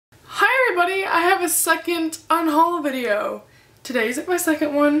everybody, I have a second UNhaul video. Today, is it my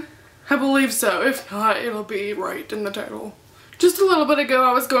second one? I believe so. If not, it'll be right in the title. Just a little bit ago,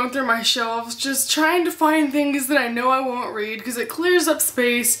 I was going through my shelves, just trying to find things that I know I won't read because it clears up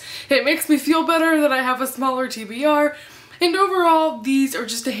space, it makes me feel better that I have a smaller TBR, and overall, these are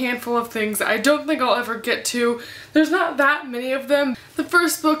just a handful of things that I don't think I'll ever get to. There's not that many of them. The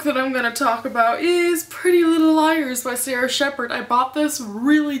first book that I'm going to talk about is Pretty Little Liars by Sarah Shepard. I bought this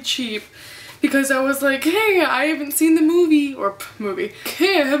really cheap because I was like, hey, I haven't seen the movie,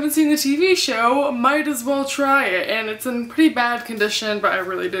 hey, I haven't seen the TV show, might as well try it. And it's in pretty bad condition, but I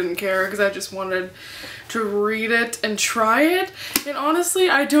really didn't care because I just wanted to read it and try it. And honestly,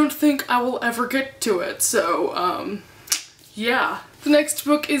 I don't think I will ever get to it, so, yeah. The next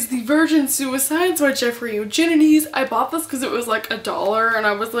book is The Virgin Suicides by Jeffrey Eugenides. I bought this because it was like $1 and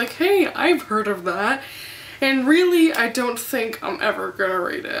I was like, hey, I've heard of that. And really, I don't think I'm ever gonna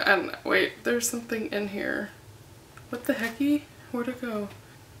read it. And wait, there's something in here. What the hecky? Where'd it go?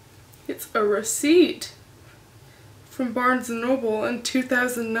 It's a receipt from Barnes & Noble in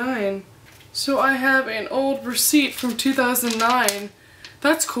 2009. So I have an old receipt from 2009.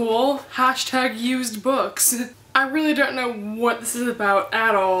 That's cool. Hashtag used books. I really don't know what this is about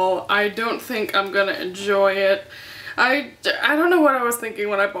at all. I don't think I'm gonna enjoy it. I don't know what I was thinking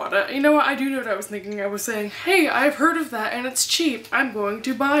when I bought it. You know what? I do know what I was thinking. I was saying, hey, I've heard of that and it's cheap. I'm going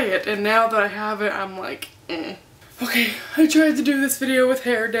to buy it. And now that I have it, I'm like, eh. Okay, I tried to do this video with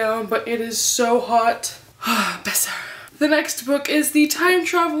hair down, but it is so hot. Besser. The next book is The Time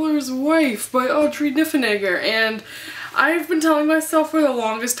Traveler's Wife by Audrey Niffenegger, and I've been telling myself for the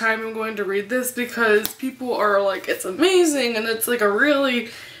longest time I'm going to read this because people are like, it's amazing and it's like a really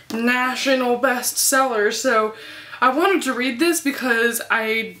national bestseller, so I wanted to read this because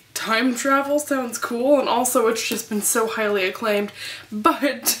time travel sounds cool and also it's just been so highly acclaimed,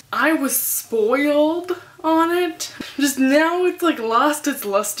 but I was spoiled on it. Just now it's like lost its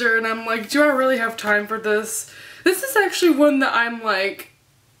luster and I'm like, do I really have time for this? This is actually one that I'm like,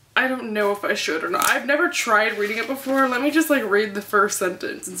 I don't know if I should or not. I've never tried reading it before. Let me just like read the first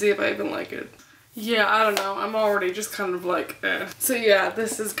sentence and see if I even like it. Yeah, I don't know. I'm already just kind of like, eh. So yeah,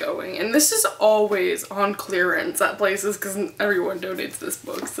 this is going. And this is always on clearance at places because everyone donates this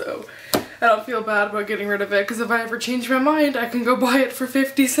book, so I don't feel bad about getting rid of it because if I ever change my mind, I can go buy it for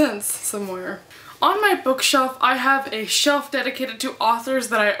 50 cents somewhere. On my bookshelf, I have a shelf dedicated to authors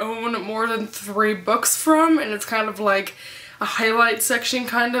that I own more than 3 books from, and it's kind of like a highlight section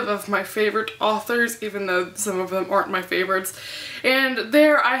kind of my favorite authors, even though some of them aren't my favorites. And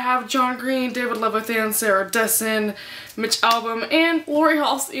there I have John Green, David Levithan, Sarah Dessen, Mitch Albom, and Laurie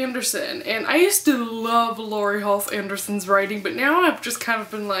Halse Anderson. And I used to love Laurie Halse Anderson's writing, but now I've just kind of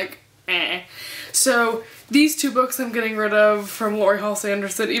been like, eh. So these 2 books I'm getting rid of from Laurie Halse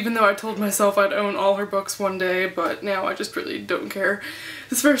Anderson, even though I told myself I'd own all her books one day, but now I just really don't care.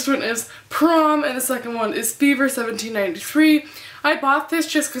 This first one is Prom, and the second one is Fever 1793. I bought this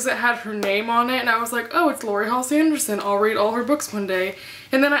just because it had her name on it, and I was like, oh, it's Laurie Halse Anderson, I'll read all her books one day.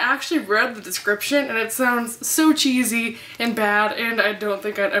 And then I actually read the description, and it sounds so cheesy and bad, and I don't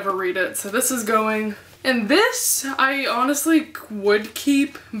think I'd ever read it, so this is going. And this, I honestly would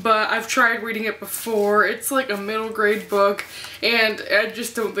keep, but I've tried reading it before. It's like a middle grade book, and I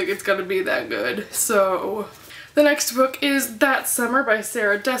just don't think it's gonna be that good, so. The next book is That Summer by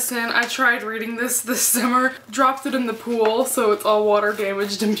Sarah Dessen. I tried reading this summer, dropped it in the pool, so it's all water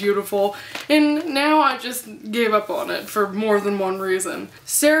damaged and beautiful, and now I just gave up on it for more than one reason.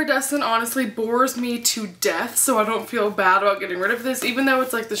 Sarah Dessen honestly bores me to death, so I don't feel bad about getting rid of this, even though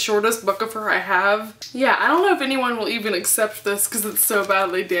it's like the shortest book of her I have. Yeah, I don't know if anyone will even accept this because it's so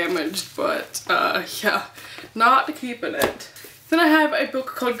badly damaged, but yeah, not keeping it. Then I have a book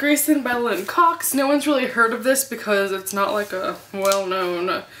called Grayson by Lynn Cox. No one's really heard of this because it's not like a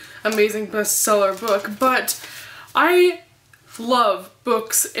well-known, amazing bestseller book, but I love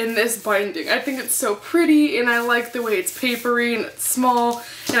books in this binding. I think it's so pretty and I like the way it's papery and it's small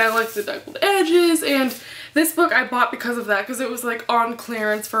and I like the doubled edges, and this book I bought because of that, because it was like on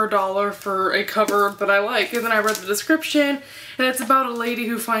clearance for $1 for a cover that I like, and then I read the description and it's about a lady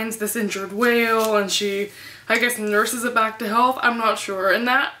who finds this injured whale and she, I guess, nurses it back to health. I'm not sure. And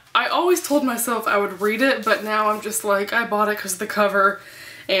that, I always told myself I would read it, but now I'm just like, I bought it because of the cover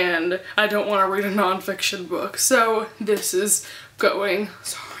and I don't want to read a nonfiction book. So this is going.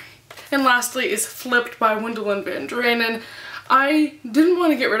 Sorry. And lastly is Flipped by Gwendolyn Van Dranen. I didn't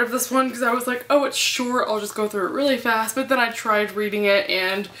want to get rid of this one because I was like, oh, it's short, I'll just go through it really fast, but then I tried reading it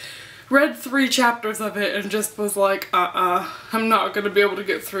and read 3 chapters of it and just was like, I'm not gonna be able to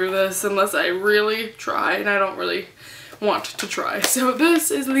get through this unless I really try, and I don't really want to try. So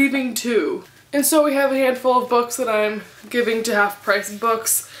this is leaving 2. And so we have a handful of books that I'm giving to Half Price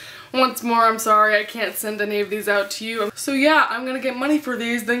Books. Once more, I'm sorry I can't send any of these out to you. So yeah, I'm gonna get money for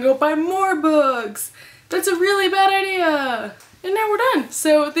these, then go buy more books. That's a really bad idea. And now we're done.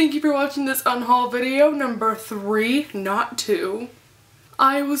 So thank you for watching this unhaul video number 3, not 2.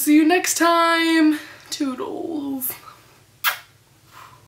 I will see you next time. Toodles.